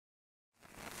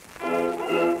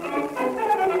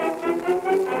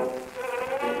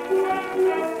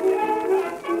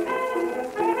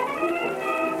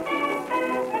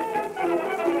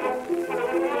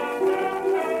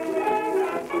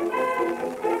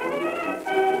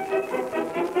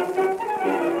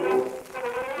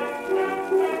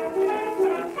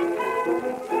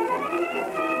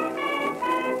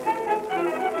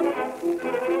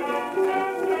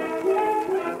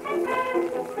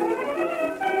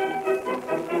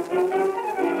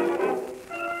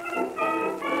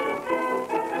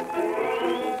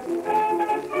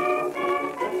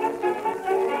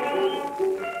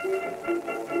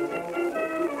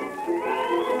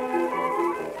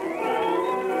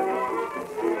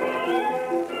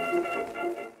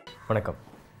வணக்கம்.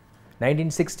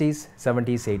 1960s,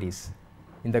 70s, 80s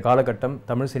இந்த காலகட்டம்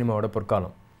தமிழ் சினிமாவோட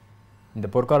பொற்காலம். இந்த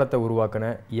பொற்காலத்தை உருவாக்கின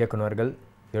இயக்குனர்கள்,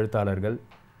 எழுத்தாளர்கள்,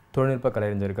 தொழில்நுட்ப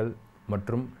கலைஞர்கள்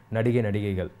மற்றும்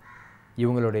நடிகைகள்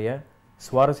இவங்களுடைய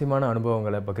சுவாரஸ்யமான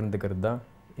அனுபவங்களை பகிர்ந்துக்கிறது தான்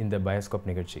இந்த பயோஸ்கோப்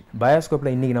நிகழ்ச்சி.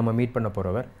 பயோஸ்கோப்பில் இன்றைக்கி நம்ம மீட் பண்ண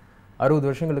போகிறவர் 60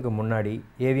 வருஷங்களுக்கு முன்னாடி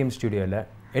ஏவிஎம் ஸ்டுடியோவில்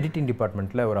எடிட்டிங்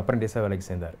டிபார்ட்மெண்ட்டில் ஒரு அப்ரெண்டிஸாக வேலைக்கு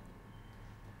சேர்ந்தார்.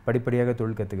 படிப்படியாக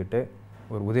தொழில் கற்றுக்கிட்டு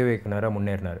ஒரு உதவி இயக்குனராக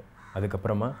முன்னேறினார்.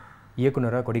 அதுக்கப்புறமா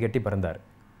இயக்குனராக கொடிகட்டி பறந்தார்.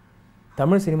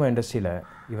 தமிழ் சினிமா இண்டஸ்ட்ரியில்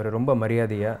இவரை ரொம்ப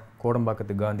மரியாதையாக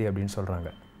கோடம்பாக்கத்து காந்தி அப்படின்னு சொல்கிறாங்க.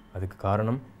 அதுக்கு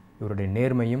காரணம் இவருடைய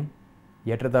நேர்மையும்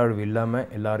ஏற்றத்தாழ்வு இல்லாமல்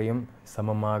எல்லாரையும்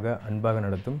சமமாக அன்பாக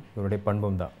நடத்தும் இவருடைய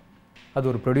பண்பும் தான். அது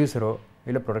ஒரு ப்ரொடியூசரோ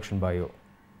இல்லை ப்ரொடக்ஷன் பாயோ,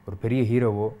 ஒரு பெரிய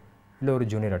ஹீரோவோ இல்லை ஒரு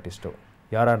ஜூனியர் ஆர்டிஸ்ட்டோ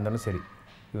யாராக இருந்தாலும் சரி,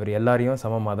 இவர் எல்லாரையும்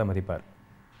சமமாக தான் மதிப்பார்.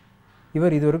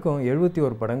 இவர் இது வரைக்கும்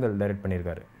 71 படங்கள் டைரக்ட்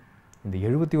பண்ணியிருக்காரு. இந்த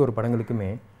 71 படங்களுக்குமே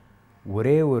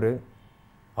ஒரே ஒரு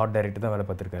ஆர்ட் டைரக்டர் தான் வேலை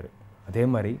பார்த்துருக்காரு. அதே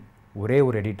மாதிரி ஒரே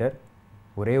ஒரு எடிட்டர்,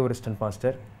 ஒரே ஒரு ஸ்டண்ட்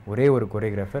மாஸ்டர், ஒரே ஒரு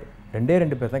கொரியோகிராஃபர்,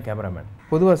 2 பேர் தான் கேமராமேன்.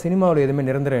 பொதுவாக சினிமாவில் எதுவுமே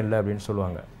நிரந்தரம் இல்லை அப்படின்னு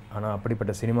சொல்லுவாங்க. ஆனால்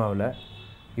அப்படிப்பட்ட சினிமாவில்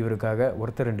இவருக்காக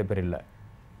ஒருத்தர் 2 பேர் இல்லை,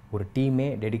 ஒரு டீமே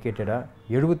டெடிக்கேட்டடாக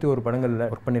 71 படங்களில்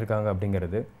ஒர்க் பண்ணியிருக்காங்க.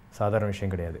 அப்படிங்கிறது சாதாரண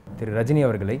விஷயம் கிடையாது. திரு ரஜினி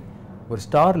அவர்களை ஒரு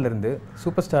ஸ்டார்லேருந்து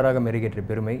சூப்பர் ஸ்டாராக மெருகேற்ற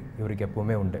பெருமை இவருக்கு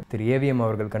எப்போவுமே உண்டு. திரு ஏவிஎம்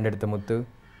அவர்கள் கண்டெடுத்த முத்து,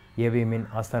 ஏவிஎம்மின்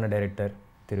ஆஸ்தான டைரக்டர்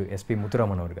திரு SP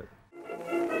முத்துராமன் அவர்கள்.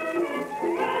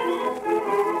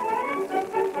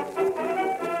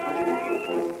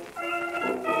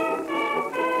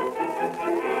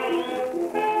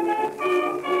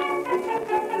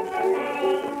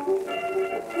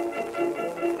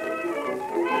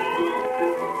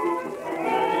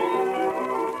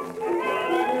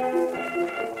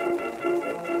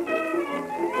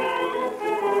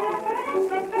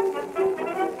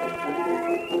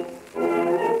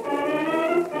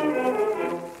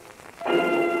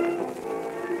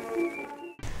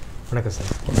 வணக்கம் சார்.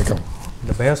 வணக்கம்.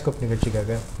 இந்த பயோஸ்கோப்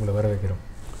நிகழ்ச்சிக்காக உங்களை வர வைக்கிறோம்.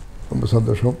 ரொம்ப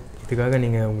சந்தோஷம். இதுக்காக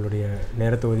நீங்கள் உங்களுடைய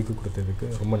நேரத்தை ஒதுக்கி கொடுத்ததுக்கு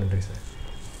ரொம்ப நன்றி சார்.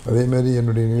 அதேமாதிரி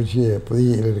என்னுடைய நிகழ்ச்சியை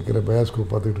பொதிகையில் இருக்கிற பயோஸ்கோப்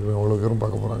பார்த்துக்கிட்டு இருக்கிற அவ்வளோ பேரும்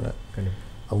பார்க்க போகிறாங்க.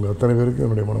 அவங்க அத்தனை பேருக்கு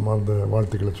என்னுடைய மனமார்ந்த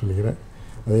வாழ்த்துக்களை சொல்லிக்கிறேன்.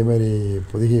 அதேமாதிரி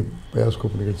பொதிகை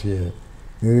பயோஸ்கோப் நிகழ்ச்சியை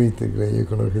நிர்வகித்திருக்கிற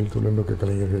இயக்குநர்கள், தொழில்நுட்ப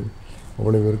கலைஞர்கள்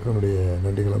அவ்வளோ பேருக்கு என்னுடைய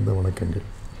நன்றிகள், அந்த வணக்கங்கள்.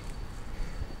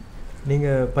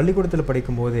 நீங்கள் பள்ளிக்கூடத்தில்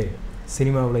படிக்கும்போதே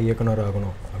சினிமாவில் இயக்குனர்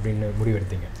ஆகணும் அப்படின்னு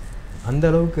முடிவெடுத்தீங்க. அந்த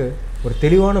அளவுக்கு ஒரு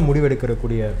தெளிவான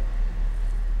முடிவெடுக்கக்கூடிய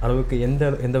அளவுக்கு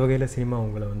எந்த வகையில் சினிமா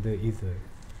உங்களை வந்து ஈர்த்தது?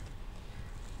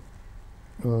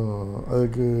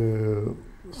 அதுக்கு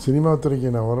சினிமா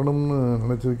துறைக்கு நான் வரணும்னு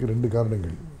நினச்சதுக்கு 2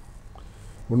 காரணங்கள்.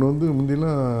 ஒன்று வந்து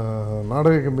முந்திலாம்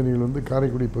நாடக கம்பெனிகள் வந்து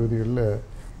காரைக்குடி பகுதிகளில்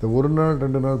இந்த 1 நாள்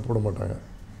 2 நாள் போட மாட்டாங்க,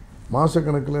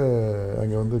 மாதக்கணக்கில்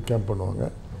அங்கே வந்து கேம்ப் பண்ணுவாங்க.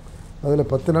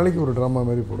 அதில் 10 நாளைக்கு ஒரு ட்ராமா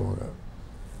மாதிரி போடுவாங்க.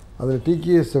 அதில்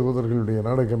TKS சகோதரர்களுடைய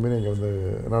நாடக கம்பெனி அங்கே வந்து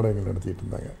நாடகங்கள் நடத்திட்டு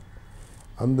இருந்தாங்க.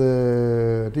 அந்த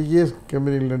TKS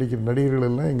கம்பெனியில் நடிக்கிற நடிகர்கள்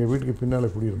எல்லாம் எங்கள் வீட்டுக்கு பின்னால்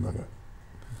குடியிருந்தாங்க.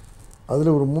 அதில்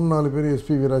ஒரு 3-4 பேர்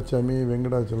SP வீராசாமி,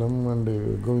 வெங்கடாச்சலம் அண்டு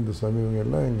கோவிந்தசாமி, இவங்க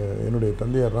எல்லாம் என்னுடைய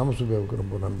தந்தையார் ராமசுப்பியாவுக்கு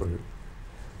ரொம்ப நண்பர்கள்.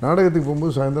 நாடகத்துக்கு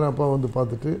போகும்போது சாயந்தரம் அப்பா வந்து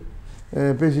பார்த்துட்டு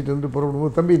பேசிகிட்டு வந்து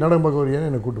புறப்படும்போது, தம்பி நாடகம் பார்க்க வரையான்னு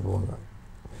என்னை கூப்பிட்டு போவாங்க.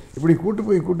 இப்படி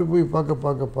கூட்டு போய்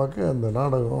பார்க்க அந்த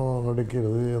நாடகம்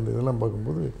நடிக்கிறது, அந்த இதெல்லாம்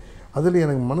பார்க்கும்போது அதில்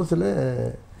எனக்கு மனசில்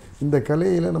இந்த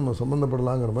கலையில் நம்ம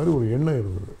சம்மந்தப்படலாங்கிற மாதிரி ஒரு எண்ணம்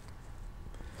இருந்தது.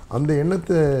 அந்த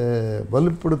எண்ணத்தை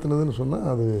வலுப்படுத்தினதுன்னு சொன்னால்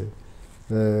அது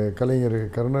கலைஞர்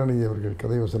கருணாநிதி அவர்கள்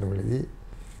கதை வசனம் எழுதி,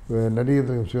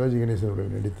 நடிகர் சிவாஜி கணேசன்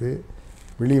அவர்கள் நடித்து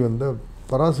வெளிவந்த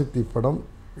பராசக்தி படம்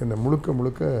என்னை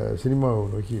முழுக்க சினிமாவை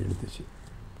நோக்கி இழுத்துச்சு.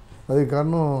 அதுக்கு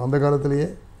காரணம் அந்த காலத்திலேயே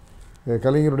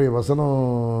கலைஞருடைய வசனம்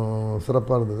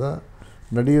சிறப்பாக இருந்ததா,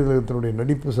 நடிகர்களுடைய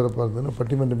நடிப்பு சிறப்பாக இருந்ததுன்னா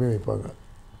பட்டிமன்றமே வைப்பாங்க.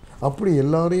 அப்படி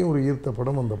எல்லாரையும் ஒரு ஈர்த்த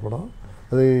படம் அந்த படம்.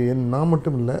 அது நான்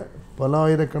மட்டும் இல்லை, பல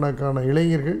ஆயிரக்கணக்கான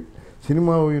இளைஞர்கள்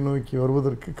சினிமாவை நோக்கி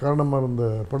வருவதற்கு காரணமாக இருந்த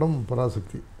படம்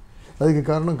பராசக்தி. அதுக்கு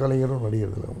காரணம் கலைஞரும்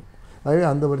நடிகர்களும். ஆகவே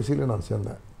அந்த வரிசையில் நான்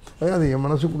சேர்ந்தேன். அது என்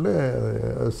மனசுக்குள்ளே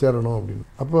சேரணும் அப்படின்னு.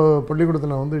 அப்போ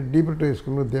பள்ளிக்கூடத்தில் நான் வந்து டீப்ரிட்டரி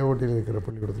ஸ்கூல்னு தேவகோட்டையில் இருக்கிற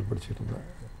பள்ளிக்கூடத்தில் படிச்சுட்டு இருந்தேன்.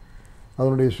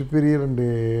 அதனுடைய சுப்பீரியர் அண்டு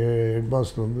ஹெட்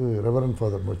மாஸ்டர் வந்து ரெவரண்ட்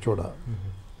ஃபாதர் மச்சோடா.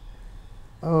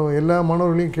 எல்லா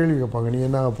மாணவர்களையும் கேள்வி கேட்பாங்க, நீ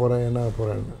என்ன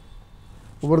போகிறேன்னு.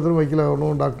 ஒவ்வொருத்தரும் வக்கீல்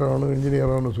ஆகணும், டாக்டர் ஆகணும்,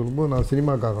 இன்ஜினியர் ஆகணும்னு சொல்லும்போது நான்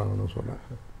சினிமாக்காரன் ஆகணும்னு சொன்னேன்.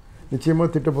 நிச்சயமாக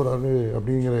திட்ட போகிறாரு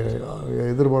அப்படிங்கிற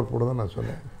எதிர்பார்ப்போடு தான் நான்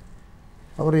சொன்னேன்.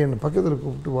 அவர் என்னை பக்கத்தில்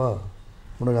கூப்பிட்டு, வா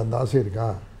உனக்கு அந்த ஆசை இருக்கா,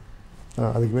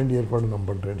 அதுக்கு வேண்டிய ஏற்பாடு நான்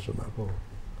பண்ணுறேன்னு சொன்னார்.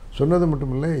 சொன்னது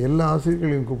மட்டும் இல்லை, எல்லா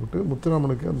ஆசிரியர்களையும் கூப்பிட்டு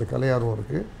முத்துராமனுக்கு அந்த கலை ஆர்வம்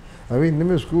இருக்குது, அவை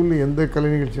இனிமேல் ஸ்கூலில் எந்த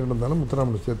கலை நிகழ்ச்சி நடந்தாலும்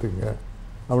முத்துராமனை சேர்த்துக்குங்க,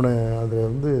 அவனை அதில்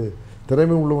வந்து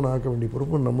திறமை உள்ளவனை ஆக்க வேண்டிய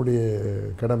பொறுப்பு நம்முடைய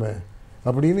கடமை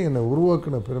அப்படின்னு என்னை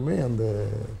உருவாக்கின பெருமை அந்த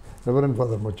ரெவரண்ட்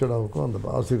ஃபாதர் மச்சோடாவுக்கும் அந்த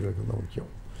ஆசிரியர்களுக்கும் தான்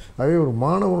முக்கியம். ஆகவே ஒரு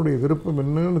மாணவனுடைய விருப்பம்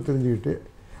என்னன்னு தெரிஞ்சுக்கிட்டு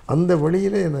அந்த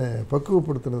வழியில் என்னை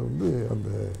பக்குவப்படுத்தினது வந்து அந்த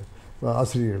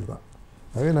ஆசிரியர்கள் தான்.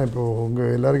 ஆகவே நான் இப்போது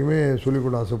உங்கள் எல்லாருக்குமே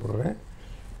சொல்லிக்கொள்ள ஆசைப்பட்றேன்.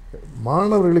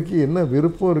 மாணவர்களுக்கு என்ன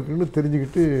விருப்பம் இருக்குதுன்னு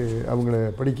தெரிஞ்சுக்கிட்டு அவங்கள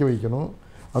படிக்க வைக்கணும்,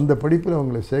 அந்த படிப்பில்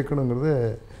அவங்கள சேர்க்கணுங்கிறத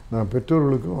நான்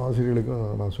பெற்றோர்களுக்கும் ஆசிரியர்களுக்கும்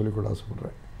நான் சொல்லிக்கொள்ள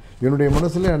ஆசைப்பட்றேன். என்னுடைய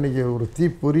மனசில் அன்றைக்கி ஒரு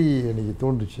தீப்பொறி அன்றைக்கி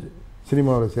தோன்றுச்சு,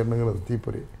 சினிமாவில் சேரணுங்கிற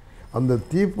தீப்பொறி. அந்த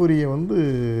தீப்பொறியை வந்து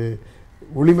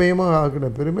ஒளிமயமாக ஆக்கின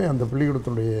பெருமை அந்த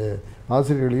பள்ளிக்கூடத்தினுடைய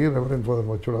ஆசிரியர்களையும் ரெவரண்ட் ஃபாதர்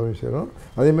மச்சோடாவையும் சேரும்,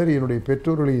 அதேமாதிரி என்னுடைய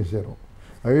பெற்றோர்களையும் சேரும்.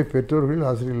 ஆகவே பெற்றோர்கள்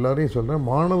ஆசிரியர்கள் எல்லாரையும் சொல்கிறேன்,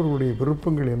 மாணவர்களுடைய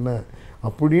விருப்பங்கள் என்ன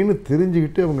அப்படின்னு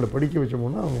தெரிஞ்சுக்கிட்டு அவங்கள படிக்க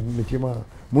வச்சோம்னா அவங்க நிச்சயமாக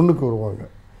முன்னுக்கு வருவாங்க.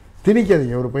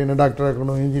 திணிக்காதீங்க, ஒரு பையனை டாக்டர்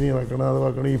ஆக்கணும், இன்ஜினியர் ஆக்கணும், அதை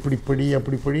ஆக்கணும், இப்படி படி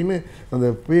அப்படி படின்னு அந்த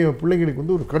பிள்ளைங்களுக்கு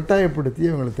வந்து ஒரு கட்டாயப்படுத்தி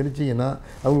அவங்களை திணிச்சிங்கன்னா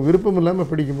அவங்க விருப்பம் இல்லாமல்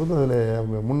படிக்கும்போது அதில்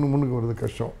அவங்க முன்னுக்கு வர்றது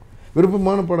கஷ்டம்.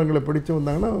 விருப்பமான பாடங்களை படித்து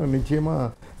வந்தாங்கன்னா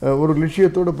நிச்சயமாக ஒரு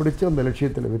லட்சியத்தோடு படித்து அந்த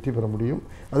லட்சியத்தில் வெற்றி பெற முடியும்.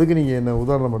 அதுக்கு நீங்கள் என்ன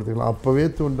உதாரணம் எடுத்துக்கலாம். அப்போவே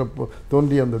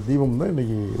தோன்றிய அந்த தீபம் தான்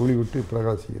இன்றைக்கி ஒளி விட்டு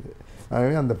பிரகாசிக்குது.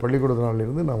 ஆகவே அந்த பள்ளிக்கூட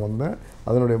நாளிலிருந்து நான் வந்தேன்.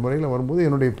 அதனுடைய முறையில் வரும்போது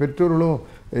என்னுடைய பெற்றோர்களும்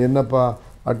என்னப்பா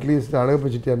அட்லீஸ்ட் அழகப்ப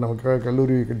செட்டியார் நமக்காக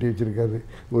கல்லூரி கட்டி வச்சுருக்காரு,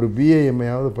 ஒரு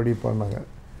பிஏஎம்ஐயாவது படிப்பான்னாங்க.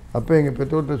 அப்போ எங்கள்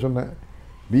பெற்றோர்கிட்ட சொன்னேன்,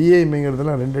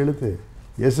 பிஏஎம்ஐங்கிறதுலாம் 2 எழுத்து,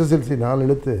 எஸ்எஸ்எல்சி 4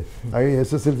 எழுத்து, ஆகவே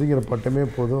எஸ்எஸ்எல்சிங்கிற பட்டமே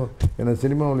போதும், என்னை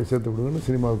சினிமாவில் சேர்த்து விடுங்கன்னு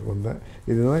சினிமாவுக்கு வந்தேன்.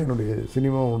 இதுதான் என்னுடைய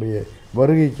சினிமாவுடைய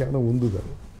வருகைக்கான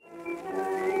உந்துதல்.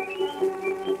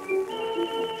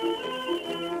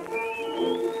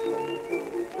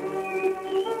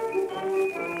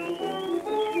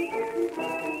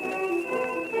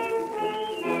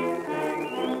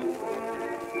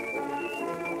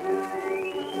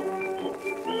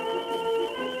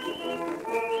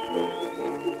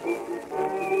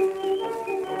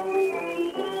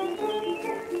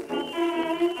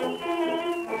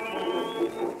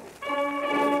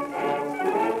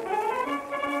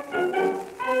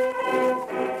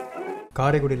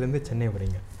 காரைக்குடியிலேருந்து சென்னை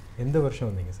வரீங்க, எந்த வருஷம்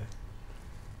வந்தீங்க சார்?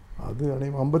 அது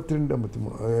 52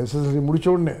 53 எஸ்எஸ்எல்சி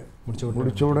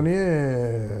முடித்த உடனே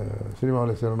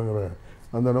சினிமாவில் சேரணுங்கிற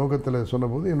அந்த நோக்கத்தில்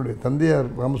சொன்னபோது என்னுடைய தந்தையார்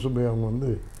ராமசுப்பையா அவங்க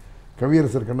வந்து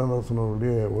கவியரசர் கண்ணதாசன்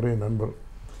அவருடைய ஒரே நண்பர்.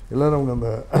 எல்லோரும் அவங்க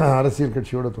அந்த அரசியல்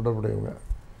கட்சியோட தொடர்புடையவங்க.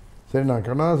 சரி, நான்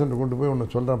கண்ணதாசன் கொண்டு போய்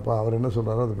ஒன்று சொல்கிறேன்ப்பா, அவர் என்ன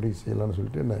சொல்கிறாரோ அதை படி செய்யலான்னு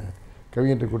சொல்லிட்டு என்னை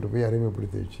கவிஞர்கிட்ட கூட்டு போய்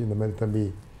அறிமுகப்படுத்தி வச்சு, இந்த மாதிரி தம்பி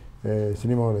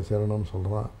சினிமாவில் சேரணும்னு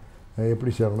சொல்கிறான்,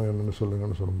 எப்படி சேரணும் என்னென்னு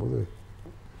சொல்லுங்கன்னு சொல்லும்போது,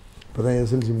 இப்போ தான்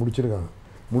எஸ்எல்சி முடிச்சிருக்காங்க,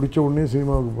 முடித்த உடனே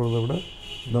சினிமாவுக்கு போகிறத விட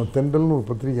நான் தென்றல்னு ஒரு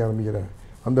பத்திரிக்கை ஆரம்பிக்கிறேன்,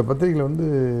 அந்த பத்திரிக்கையில் வந்து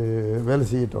வேலை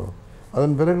செய்யட்டும்,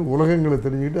 அதன் பிறகு உலகங்களை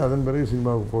தெரிஞ்சுக்கிட்டு அதன் பிறகு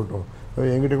சினிமாவுக்கு போகட்டும்,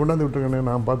 எங்கிட்ட கொண்டாந்து விட்டுருக்கேனே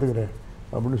நான் பார்த்துக்கிறேன்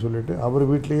அப்படின்னு சொல்லிவிட்டு அவர்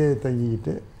வீட்டிலையே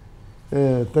தங்கிக்கிட்டு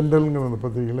தென்றல்ங்கிற அந்த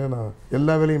பத்திரிக்கையில் நான்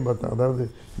எல்லா வேலையும் பார்த்தேன். அதாவது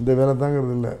இந்த வேலை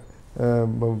தாங்கிறது இல்லை,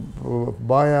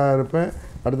 பாயாக இருப்பேன்,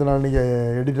 அடுத்த நாள்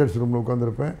நீங்கள் எடிட்டர்ஸ் ரூமில்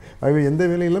உட்காந்துருப்பேன். ஆகவே எந்த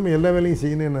வேலையும் இல்லாமல் எல்லா வேலையும்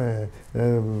செய்யணும்னு என்னை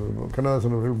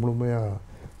கண்ணதாசன் அவர்கள்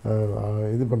முழுமையாக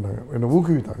இது பண்ணாங்க, என்னை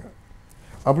ஊக்குவித்தாங்க.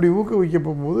 அப்படி ஊக்குவிக்க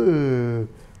போகும்போது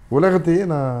உலகத்தையே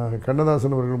நான்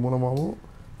கண்ணதாசன் அவர்கள் மூலமாகவும்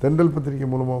தென்றல் பத்திரிக்கை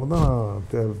மூலமாகவும் தான்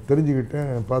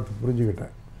தெரிஞ்சுக்கிட்டேன், பார்த்து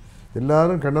புரிஞ்சுக்கிட்டேன்.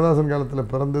 எல்லோரும் கண்ணதாசன்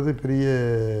காலத்தில் பிறந்தது பெரிய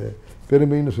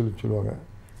பெருமைன்னு சொல்லுவாங்க.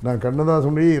 நான்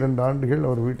கண்ணதாசனுடைய 2 ஆண்டுகள்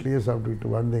அவர் வீட்டிலையே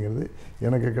சாப்பிட்டுக்கிட்டு வாழ்ந்தேங்கிறது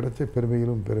எனக்கு கிடைச்ச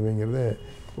பெருமைங்கிறத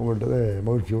உங்கள்கிட்ட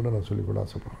மகிழ்ச்சியோடு நான் சொல்லிக்கொள்ள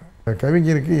ஆசைப்பட்றேன்.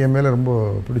 கவிஞருக்கு என் மேலே ரொம்ப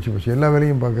பிடிச்சி போச்சு, எல்லா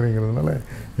வேலையும் பார்க்குறேங்கிறதுனால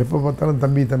எப்போ பார்த்தாலும்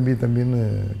தம்பி தம்பி தம்பின்னு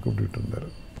கூப்பிட்டுக்கிட்டு இருந்தார்.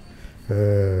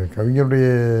 கவிஞருடைய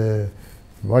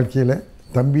வாழ்க்கையில்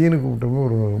தம்பின்னு கூப்பிட்டவங்க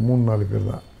ஒரு 3-4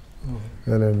 பேர் தான்.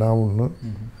 அதில் நான் ஒன்று,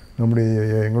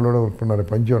 எங்களோட ஒர்க்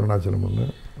பண்ணார் பஞ்சு அருணாச்சலம் ஒன்று,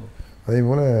 அதே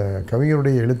போல்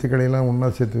கவிஞருடைய எழுத்துக்களையெல்லாம் ஒன்றா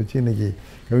சேர்த்து வச்சு இன்றைக்கி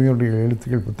கவிஞருடைய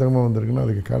எழுத்துக்கள் புத்தகமாக வந்திருக்குன்னா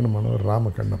அதுக்கு காரணமானவர்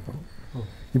ராம கண்ணப்பன்.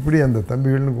 இப்படி அந்த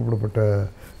தம்பிகள்னு கூப்பிடப்பட்ட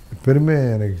பெருமை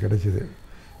எனக்கு கிடைச்சிது.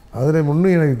 அதில்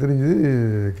முன்னும் எனக்கு தெரிஞ்சது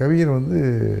கவிஞர் வந்து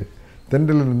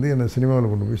தென்றலிருந்து என்னை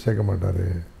சினிமாவில் கொண்டு போய் சேர்க்க மாட்டார்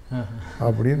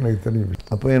அப்படின்னு எனக்கு தெரிஞ்சு.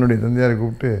 அப்போ என்னுடைய தந்தையாரை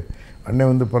கூப்பிட்டு,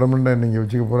 அண்ணன் வந்து பர்மனெண்ட்டாக என்னை இங்கே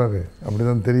வச்சுக்க போகிறாரு, அப்படி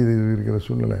தான் தெரியுது இது இருக்கிற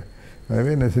சூழ்நிலை, எனவே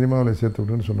என்னை சினிமாவில் சேர்த்து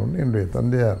விட்டுன்னு சொன்னோன்னே என்னுடைய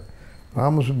தந்தையார்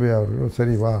ராமசுப்பையா அவர்கள்,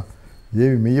 சரி வா,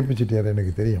 ஏவி மெய்யப்ப செட்டியார்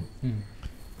எனக்கு தெரியும்,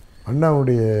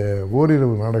 அண்ணாவுடைய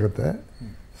ஓரிரவு நாடகத்தை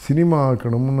சினிமா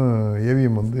ஆக்கணும்னு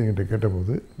ஏவிஎம் வந்து என்கிட்ட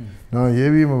கேட்டபோது நான்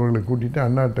ஏவிஎம் அவர்களை கூட்டிகிட்டு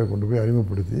அண்ணாட்ட கொண்டு போய்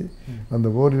அறிமுகப்படுத்தி அந்த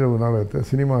ஓரிரவு நாடகத்தை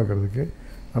சினிமா ஆக்கிறதுக்கு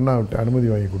அண்ணாவிட்ட அனுமதி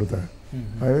வாங்கி கொடுத்தேன்.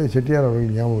 ஆகவே செட்டியார்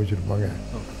அவர்கள் ஞாபகம் வச்சுருப்பாங்க,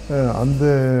 அந்த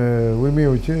உரிமையை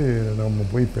வச்சு நம்ம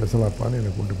போய் பேசலாப்பான்னு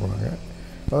என்னை கூப்பிட்டு போனாங்க.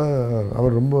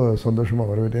 அவர் ரொம்ப சந்தோஷமாக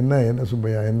வரவேற்று, என்ன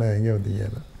சுப்பையா என்ன எங்கே வந்தீங்க,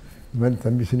 இந்த மாதிரி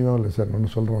தம்பி சினிமாவில் சார்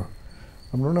ஒன்று சொல்கிறான்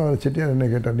அப்படின்னா அவர் செட்டியார் என்ன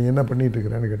கேட்டார், நீ என்ன பண்ணிகிட்டு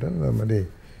இருக்கிறேன்னு கேட்டார். அந்த மாதிரி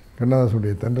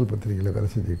கண்ணதாசனுடைய தென்றல் பத்திரிகையில் வேலை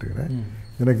செஞ்சுக்கிட்டு இருக்கிறேன்.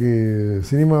 எனக்கு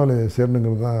சினிமாவில்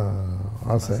சேரணுங்கிறது தான்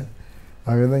ஆசை.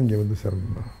 ஆகவே தான் இங்கே வந்து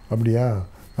சேரணும். அப்படியா,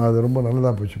 அது ரொம்ப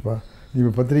நல்லதாக போச்சுப்பா.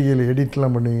 இப்போ பத்திரிகையில்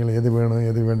எடிட்லாம் பண்ணுவீங்களே, எது வேணும்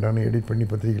எது வேண்டான்னு எடிட் பண்ணி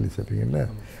பத்திரிகையில் சேர்ப்பீங்கல்ல,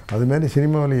 அதுமாதிரி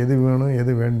சினிமாவில் எது வேணும்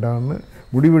எது வேண்டான்னு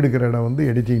முடிவெடுக்கிற இடம் வந்து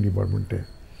எடிட்டிங் டிபார்ட்மெண்ட்டு.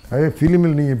 அதே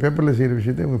ஃபிலிமில் நீங்கள் பேப்பரில் செய்கிற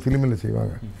விஷயத்தை இவங்க ஃபிலிமில்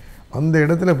செய்வாங்க. அந்த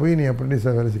இடத்துல போய் நீ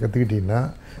அப்ரெண்டிஸாக வேலை கற்றுக்கிட்டீங்கன்னா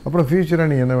அப்புறம் ஃப்யூச்சராக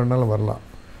நீ என்ன வேணாலும் வரலாம்.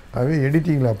 அதே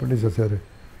எடிட்டிங்கில் அப்ரெண்டிஸாக சேரு.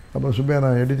 அப்புறம் சுப்பையா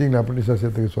நான் எடிட்டிங்கில் அப்ரெண்டிஸாக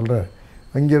சேர்த்துக்க சொல்கிறேன்,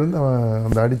 அங்கேருந்து அவன்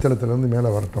அந்த அடித்தளத்துலேருந்து மேலே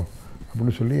வரட்டும்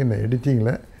அப்படின்னு சொல்லி என்னை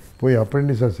எடிட்டிங்கில் போய்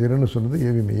அப்ரெண்டிஸாக சேருன்னு சொன்னது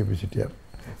ஏவி மெய்யப்ப செட்டியார்.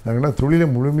 நாங்கள்லாம் தொழிலை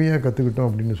முழுமையாக கற்றுக்கிட்டோம்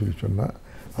அப்படின்னு சொல்லி சொன்னால்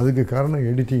அதுக்கு காரணம்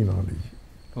எடிட்டிங் நாலேஜ்.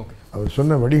 அவர்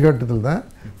சொன்ன வழிகாட்டுதல் தான்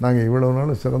நாங்கள் இவ்வளோ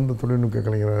நாள் சிறந்த தொழில்நுட்ப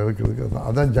கலைஞராக இருக்கிறதுக்கு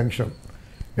அதான் junction.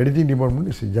 Editing department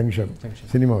is junction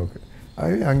சினிமாவுக்கு.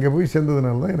 அங்கே போய்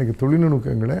சேர்ந்ததுனால தான் எனக்கு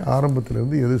தொழில்நுட்பங்களை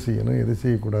ஆரம்பத்திலேருந்து எது செய்யணும் எது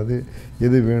செய்யக்கூடாது,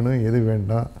 எது வேணும் எது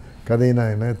வேண்டாம், கதைனா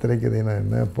என்ன, திரைக்கதைனா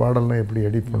என்ன, பாடல்னா எப்படி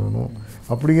எடிட் பண்ணணும்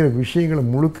அப்படிங்கிற விஷயங்களை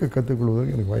முழுக்க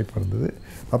கற்றுக்கொள்வதற்கு எனக்கு வாய்ப்பாக இருந்தது.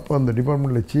 அப்போ அந்த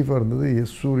டிபார்ட்மெண்ட்டில் சீஃபாக இருந்தது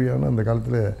எஸ் சூர்யான்னு அந்த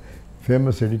காலத்தில்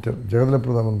ஃபேமஸ் எடிட்டர். ஜெகதல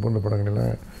பிரதாமன் போன்ற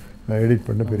படங்களெல்லாம் எடிட்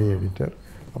பண்ண பெரிய எடிட்டர்.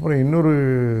 அப்புறம் இன்னொரு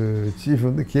சீஃப்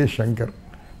வந்து கே சங்கர்,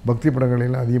 பக்தி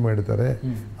படங்களெல்லாம் அதிகமாக எடுத்தார்.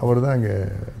 அவர் தான் அங்கே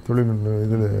தொழில்நுட்ப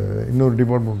இதில் இன்னொரு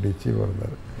டிபார்ட்மெண்ட்டுடைய சீஃபாக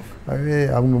இருந்தார். ஆகவே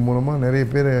அவங்க மூலமாக நிறைய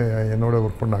பேர் என்னோட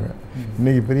ஒர்க் பண்ணாங்க.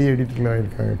 இன்றைக்கி பெரிய எடிட்டர்களாக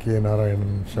இருக்காங்க. கே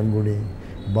நாராயணன், சங்குனி,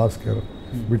 பாஸ்கர்,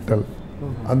 விட்டல்.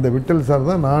 அந்த விட்டல் சார்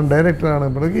தான் நான் டைரக்டர் ஆன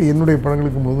பிறகு என்னுடைய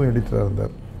படங்களுக்கு முழுவதும் எடிட்டராக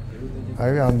இருந்தார்.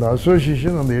 ஆகவே அந்த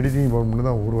அசோசியேஷன் அந்த எடிட்டிங் டிபார்ட்மெண்ட்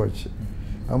தான் உருவாச்சு.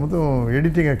 அது மொத்தம்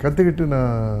எடிட்டிங்கை கற்றுக்கிட்டு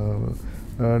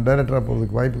நான் டைரக்டராக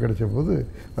போகிறதுக்கு வாய்ப்பு கிடைச்ச போது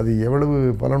அது எவ்வளவு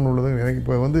பலன் உள்ளது. எனக்கு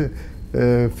இப்போ வந்து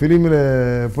ஃபிலிமில்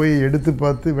போய் எடுத்து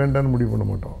பார்த்து வேண்டான்னு முடிவு பண்ண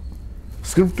மாட்டோம்.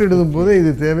 ஸ்கிரிப்ட் எழுதும் போதே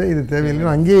இது தேவை இது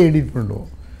தேவையில்லைன்னு அங்கேயே எடிட் பண்ணுவோம்.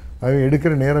 அது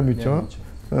எடுக்கிற நேரம் மிச்சம்,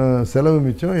 செலவு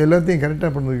மிச்சம், எல்லாத்தையும்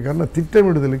கரெக்டாக பண்ணதுக்கு காரணம்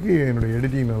திட்டமிடுதலுக்கு என்னுடைய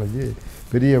எடிட்டிங் நாலேஜ்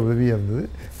பெரிய உதவியாக இருந்தது.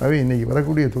 ஆகவே இன்றைக்கி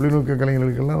வரக்கூடிய தொழில்நுட்ப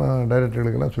கலைஞர்களுக்கெல்லாம் நான்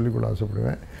டைரக்டர்களுக்கெல்லாம் சொல்லிக்கொள்ள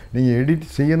ஆசைப்படுவேன். நீங்கள் எடிட்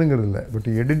செய்யணுங்கிறது இல்லை, பட்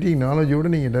எடிட்டிங்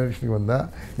நாலேஜோடு நீங்கள் டைரக்ஷனுக்கு வந்தால்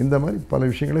இந்த மாதிரி பல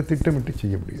விஷயங்களை திட்டமிட்டு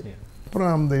செய்ய முடியும்.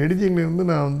 அப்புறம் அந்த எடிட்டிங்லேருந்து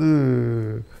நான் வந்து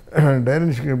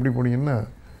டைரக்ஷனுக்கு எப்படி போனீங்கன்னா,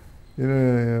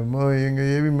 எங்கள்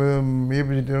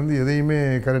ஏபிசிட்டி வந்து எதையுமே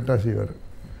கரெக்டாக செய்வார்.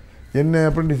 என்ன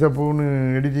அப்ரெண்டிஸாக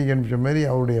போகணுன்னு எடிட்டிங் அனுப்பிச்ச மாதிரி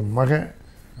அவருடைய மகன்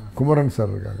குமரன்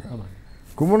சார் இருக்காங்க.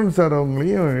 குமரன் சார்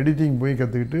அவங்களையும் எடிட்டிங் போய்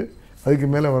கற்றுக்கிட்டு அதுக்கு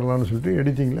மேலே வரலான்னு சொல்லிட்டு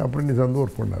எடிட்டிங்கில் அப்ரெண்டிஸாக வந்து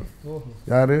ஒர்க் பண்ணார்.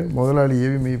 யார்? முதலாளி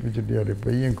ஏவி மெய்யப்ப செட்டியார்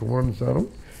பையன் குமரன் சாரும்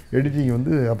எடிட்டிங்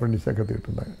வந்து அப்ரெண்டிஸாக கற்றுக்கிட்டு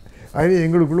இருந்தாங்க. அதே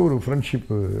எங்களுக்குள்ளே ஒரு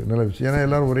ஃப்ரெண்ட்ஷிப்பு நிலவுச்சு. ஏன்னா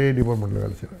எல்லோரும் ஒரே டிபார்ட்மெண்ட்டில்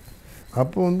வேலை செய்கிறாங்க.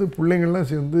 அப்போ வந்து பிள்ளைங்கள்லாம்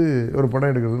சேர்ந்து ஒரு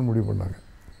படம் எடுக்கிறதுன்னு முடிவு பண்ணாங்க.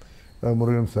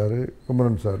 Murugan sir,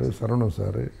 Kumaran sir, Saravanan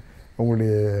sir,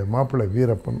 அவங்களுடைய மாப்பிள்ளை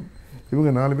வீரப்பன், இவங்க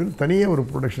 4 பேரும் தனியாக ஒரு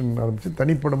ப்ரொடக்ஷன் ஆரம்பித்து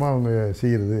தனிப்படமாக அவங்க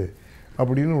செய்கிறது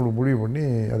அப்படின்னு ஒரு முடிவு பண்ணி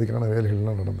அதுக்கான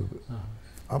வேலைகள்லாம் நடந்தது.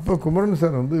 அப்போ குமரன்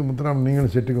சார் வந்து முத்துராமன்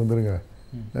நீங்களும் செட்டுக்கு வந்துடுங்க,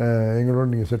 எங்களோட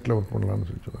நீங்கள் செட்டில் ஒர்க் பண்ணலான்னு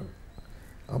சொல்லி சொன்னாங்க.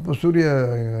 அப்போ சூர்யா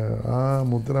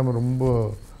முத்துராமன் ரொம்ப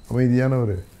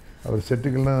அமைதியானவர், அவர்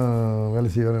செட்டுக்கெல்லாம் வேலை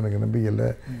செய்வார், எனக்கு நம்பிக்கை இல்லை,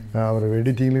 அவர்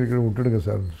எடிட்டிங்கில் இருக்கிற விட்டுடுங்க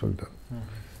சார்னு சொல்லிட்டார்.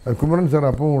 அது குமரன்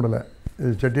சார் அப்பவும் விடலை.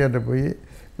 செட்டியார்கிட்ட போய்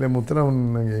இல்லை முத்துராமன்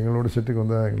எங்களோட செட்டுக்கு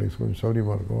வந்தால் எங்களுக்கு கொஞ்சம்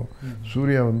சௌரியமாக இருக்கும்,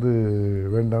 சூர்யா வந்து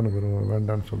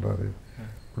வேண்டான்னு சொல்கிறாரு.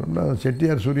 அப்படின்னா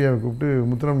செட்டியார் சூர்யாவை கூப்பிட்டு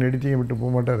முத்துராமன் எடிட்டிங்கை விட்டு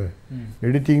போக மாட்டார்,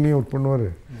 எடிட்டிங்லேயும் ஒர்க் பண்ணுவார்,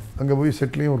 அங்கே போய்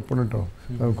செட்லேயும் ஒர்க் பண்ணிட்டோம்,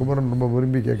 குமரன் ரொம்ப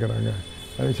விரும்பி கேட்குறாங்க,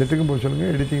 அது செட்டுக்கும் போக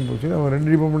சொல்லுங்கள் எடிட்டிங் போக சொல்லி அவன்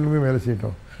 2 டிபார்ட்மெண்ட்லையுமே வேலை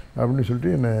செய்யட்டோம் அப்படின்னு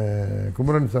சொல்லிட்டு என்னை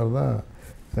குமரன் சார் தான்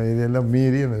இதெல்லாம்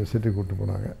மீறி என்னை செட்டுக்கு கூப்பிட்டு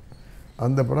போனாங்க.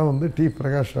 அந்த படம் வந்து டி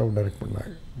பிரகாஷ் ராவ் டைரக்ட்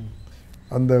பண்ணாங்க.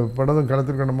 அந்த படம்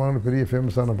களத்திற்கணமான பெரிய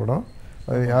ஃபேமஸான படம்.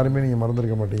 அது யாருமே நீங்கள்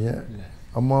மறந்துருக்க மாட்டீங்க.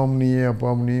 அம்மாவும் நீயே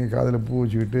அப்பாவும் நீயே காதில் பூ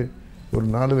வச்சுக்கிட்டு ஒரு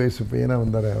 4 வயசு பையனாக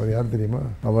வந்தார். அவர் யார் தெரியுமா?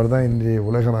 அவர் தான் இன்றைய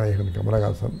உலக நாயகன்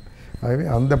கமலஹாசன். ஆகவே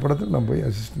அந்த படத்தில் நான் போய்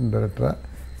அசிஸ்டன்ட் டைரக்டராக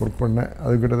ஒர்க் பண்ணேன்.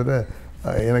 அது கிட்டத்தட்ட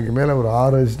எனக்கு மேலே ஒரு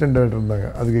 6 அசிஸ்டன்ட் டைரக்டர் இருந்தாங்க.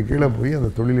 அதுக்கு கீழே போய்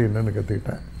அந்த தொழிலை என்னென்னு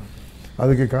கற்றுக்கிட்டேன்.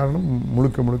 அதுக்கு காரணம்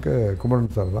முழுக்க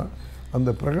குமரன் சார் தான். அந்த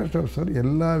பிரகாஷ் ராவ் சார்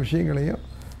எல்லா விஷயங்களையும்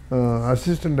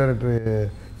அசிஸ்டன்ட் டைரக்டர்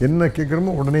என்ன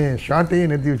கேட்குறோமோ உடனே ஷார்ட்டையே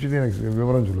நிறுத்தி வச்சுட்டு எனக்கு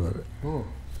விவரம் சொல்லுவார்.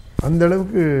 அந்த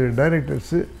அளவுக்கு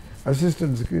டைரக்டர்ஸு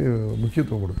அசிஸ்டன்ஸுக்கு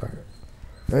முக்கியத்துவம் கொடுத்தாங்க.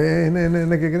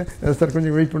 என்ன கேட்குறேன் சார்,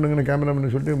 கொஞ்சம் வெயிட் பண்ணுங்கன்னு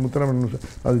கேமராமேன் சொல்லிட்டு முத்துராமன்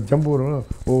அது ஜம்ப் வரும்.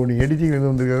 ஓ நீ எடிட்டிங்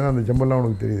எதுவும் வந்துருக்காங்க, அந்த ஜம்பெல்லாம்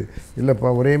உனக்கு தெரியுது. இல்லைப்பா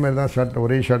ஒரே மாதிரி தான்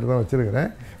ஒரே ஷாட்டு தான் வச்சுருக்கிறேன்,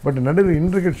 பட் நடுவில்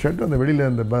இன்ட்ரிகேட் ஷாட்டு அந்த வெளியில்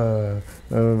அந்த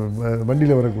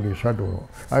வண்டியில் வரக்கூடிய ஷாட் வரும்.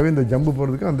 ஆகவே இந்த ஜம்பு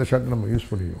போகிறதுக்கு அந்த ஷாட்டை நம்ம யூஸ்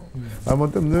பண்ணிக்குவோம். அது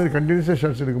மொத்தம் இந்த மாதிரி கண்டினியூஸாக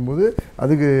ஷாட்ஸ் எடுக்கும்போது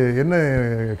அதுக்கு என்ன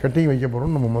கட்டிங் வைக்க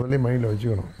போகிறோம்னு நம்ம முதல்ல மைண்டில்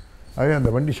வச்சுக்கணும். ஆகவே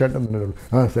அந்த வண்டி ஷாட் அந்த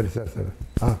நடுவில் சரி சார்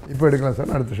இப்போ எடுக்கலாம்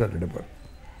சார், அடுத்த ஷாட் எடுப்பார்.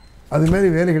 அதுமாரி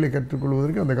வேலைகளை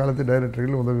கற்றுக்கொள்வதற்கு அந்த காலத்து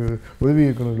டைரக்டர்கள் உதவி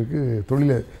இயக்குநர்களுக்கு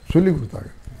தொழிலை சொல்லிக்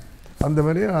கொடுத்தாங்க. அந்த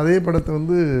மாதிரி அதே படத்தை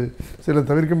வந்து சில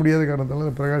தவிர்க்க முடியாத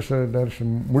காரணத்தால் பிரகாஷ்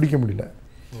டைரக்ஷன் முடிக்க முடியல.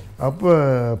 அப்போ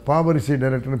பாபரிசை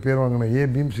டைரக்டர்னு பேர் வாங்கின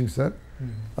பீம்சிங் சார்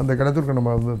அந்த கடத்தூர்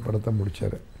நம்ம வந்து படத்தை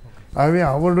முடித்தார். ஆகவே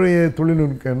அவருடைய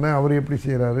தொழில்நுட்பம் என்ன, அவர் எப்படி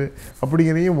செய்கிறாரு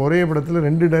அப்படிங்கிறதையும் ஒரே படத்தில்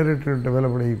 2 டைரக்டர்கிட்ட வேலை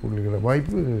பழகிக்கொள்கிற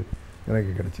வாய்ப்பு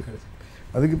எனக்கு கிடைச்சிது.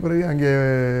 அதுக்கு பிறகு அங்கே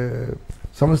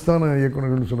சமஸ்தான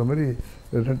இயக்குநர்கள்னு சொன்ன மாதிரி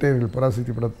ரெட்டையர்கள்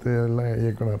பராசக்தி படத்தை எல்லாம்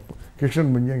இயக்குனர்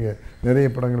கிருஷ்ணன் பஞ்சி அங்கே நிறைய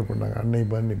படங்கள் பண்ணாங்க. அன்னை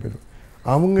பாண்டி பேர்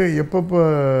அவங்க எப்பப்போ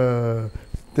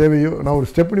தேவையோ நான் ஒரு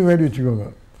ஸ்டெப்னி மாதிரி வச்சுக்கோங்க.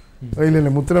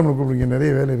 இல்லை முத்துராமனை கூப்பிடுங்க,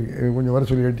 நிறைய வேலை இருக்குது, கொஞ்சம் வர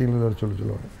சொல்லி எடிட்டிங்கில் வர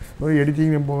சொல்லுவாங்க.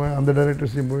 எடிட்டிங்லையும் போவேன், அந்த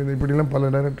டைரக்டர்ஸ்லையும் போவேன். இப்படிலாம் பல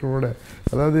டைரக்டரோட,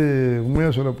 அதாவது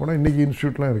உண்மையாக சொல்ல போனால் இன்றைக்கி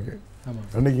இன்ஸ்டியூட்லாம் இருக்குது.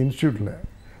 அன்றைக்கி இன்ஸ்டியூட்டில்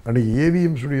அன்றைக்கி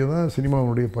ஏவிஎம் ஸ்டுடியோ தான்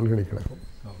சினிமாவுடைய பல்கலைக்கழகம்.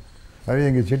 அது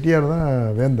எங்கள் செட்டியார் தான்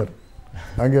வேந்தர்,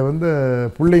 அங்கே வந்த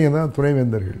பிள்ளைங்க தான்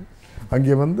துணைவேந்தர்கள்,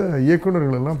 அங்கே வந்த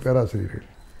இயக்குநர்கள் எல்லாம் பேராசிரியர்கள்.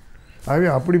 ஆகவே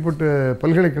அப்படிப்பட்ட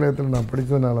பல்கலைக்கழகத்தில் நான்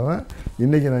படித்ததுனால தான்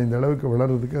இன்றைக்கி நான் இந்த அளவுக்கு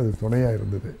வளர்கிறதுக்கு அது துணையாக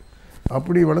இருந்தது.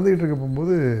 அப்படி வளர்ந்துக்கிட்டு இருக்க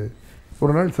போகும்போது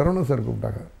ஒரு நாள் சரவணன் சார்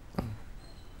கூப்பிட்டாங்க.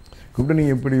 கூப்பிட்டு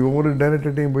நீங்கள் இப்படி ஒவ்வொரு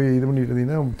டைரக்டர்கிட்டையும் போய் இது பண்ணிட்டு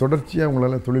இருந்தீங்கன்னா தொடர்ச்சியாக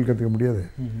உங்களால் தொழில் கற்றுக்க முடியாது.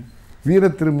 வீர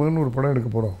திருமகன் ஒரு படம் எடுக்க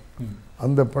போகிறோம்,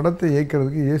 அந்த படத்தை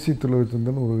இயக்கிறதுக்கு ஏசி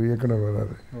துலகச்சந்திரன் ஒரு இயக்குனர்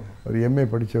வர்றாரு. அவர் எம்ஏ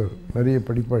படித்தவர், நிறைய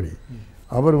படிப்பாளி.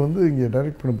 அவர் வந்து இங்கே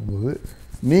டைரக்ட் பண்ண போகும்போது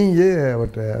நீங்கள்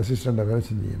அவர்கிட்ட அசிஸ்டண்ட்டாக வேலை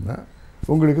செஞ்சீங்கன்னா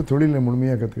உங்களுக்கு தொழிலை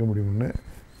முழுமையாக கற்றுக்க முடியும்னு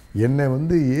என்னை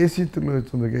வந்து ஏசி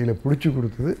துலகச்சந்திரன் கையில் பிடிச்சி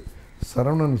கொடுத்தது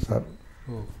சரவணன் சார்.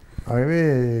 ஆகவே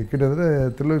கிட்டத்தட்ட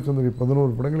திருலோகச்சந்திரி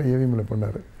 11 படங்களை ஏவிஎம்மில்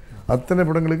பண்ணார். அத்தனை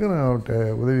படங்களுக்கும் நான் அவர்கிட்ட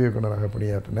உதவி இயக்குனராக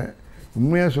பணியாற்றினேன்.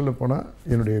 உண்மையாக சொல்லப்போனால்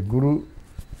என்னுடைய குரு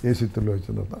ஏசி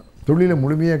திருலோகச்சந்தர் தான். தொழிலை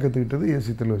முழுமையாக கற்றுக்கிட்டது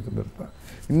ஏசி திருலோகச்சந்தர் தான்.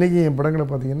 இன்றைக்கி என் படங்களை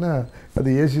பார்த்திங்கன்னா அது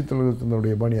ஏசி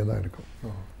திருலோகச்சந்தருடைய பாணியாக தான் இருக்கும்.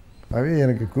 ஆகவே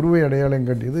எனக்கு குருவை அடையாளம்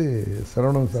காட்டியது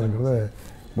சரவணன் சாருங்கிறத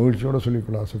மகிழ்ச்சியோடு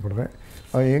சொல்லிக்கொள்ள ஆசைப்பட்றேன்.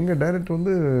 எங்கள் டைரக்டர்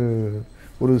வந்து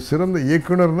ஒரு சிறந்த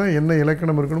இயக்குனர்னால் என்ன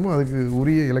இலக்கணம் இருக்கணுமோ அதுக்கு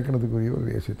உரிய இலக்கணத்துக்கு உரிய ஒரு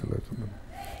ஏசி திருலோகச்சந்தர்.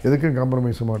 எதுக்கும்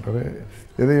காம்ப்ரமைஸ மாட்டார்,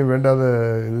 எதையும் வேண்டாத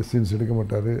இது சீன்ஸ் எடுக்க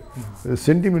மாட்டார்.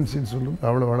 சென்டிமெண்ட் சீன்ஸ் சொல்லும்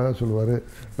அவ்வளோ அழகாக சொல்லுவார்.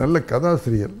 நல்ல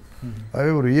கதாசிரியர்.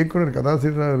 அதே ஒரு இயக்குனர்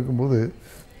கதாசிரியராக இருக்கும்போது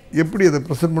எப்படி அதை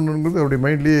ப்ரெசென்ட் பண்ணணுங்கிறது அவருடைய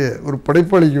மைண்ட்லேயே ஒரு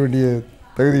படைப்பாளிக்க வேண்டிய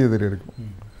தகுதி எதிரி இருக்கும்.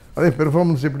 அதே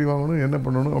பெர்ஃபார்மன்ஸ் எப்படி வாங்கணும், என்ன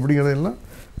பண்ணணும் அப்படிங்கிறதெல்லாம்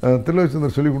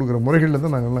திருலோகச்சந்தர் சொல்லிக் கொடுக்குற முறைகளில்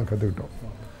தான் நாங்கள்லாம் கற்றுக்கிட்டோம்.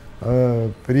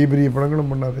 பெரிய பெரிய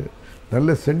படங்களும் பண்ணார்.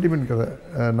 நல்ல சென்டிமெண்ட் கதை,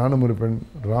 நானும் ஒரு பெண்,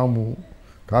 ராமு,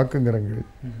 காக்கங்கரங்கள்,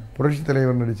 புரட்சி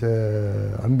தலைவர் நடித்த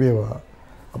அன்பேவா,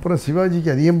 அப்புறம் சிவாஜிக்கு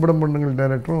அதிகம் படம் பண்ணுங்கள்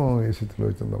டைரக்டரும் ஏசி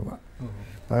திருலோகச்சந்தர் தான்.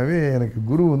 ஆகவே எனக்கு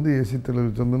குரு வந்து ஏசி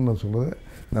திருலோகச்சந்தர்னு நான் சொல்கிறத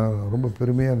நான் ரொம்ப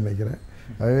பெருமையாக நினைக்கிறேன்.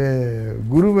 ஆகவே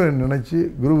குருவை நினச்சி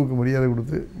குருவுக்கு மரியாதை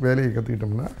கொடுத்து வேலையை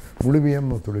கற்றுக்கிட்டோம்னா முழுமையாக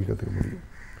நம்ம தொழில் கற்றுக்க முடியும்.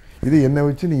 இது என்னை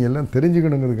வச்சு நீங்கள் எல்லாம்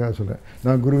தெரிஞ்சுக்கணுங்கிறதுக்காக சொல்கிறேன்.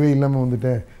 நான் குருவே இல்லாமல்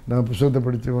வந்துட்டேன், நான் புத்தகத்தை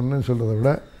படித்தவன்னு சொல்கிறத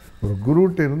விட ஒரு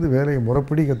குருகிட்ட இருந்து வேலையை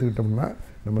முறைப்படி கற்றுக்கிட்டோம்னா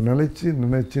நம்ம நினச்சி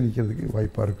நிற்கிறதுக்கு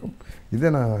வாய்ப்பாக இருக்கும். இதை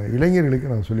நான் இளைஞர்களுக்கு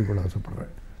நான் சொல்லிக்கொள்ள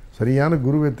ஆசைப்பட்றேன். சரியான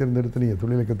குருவை தேர்ந்தெடுத்து நீங்கள்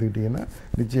தொழிலை கற்றுக்கிட்டீங்கன்னா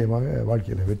நிச்சயமாக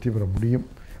வாழ்க்கையில் வெற்றி பெற முடியும்.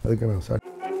 அதுக்கு நான்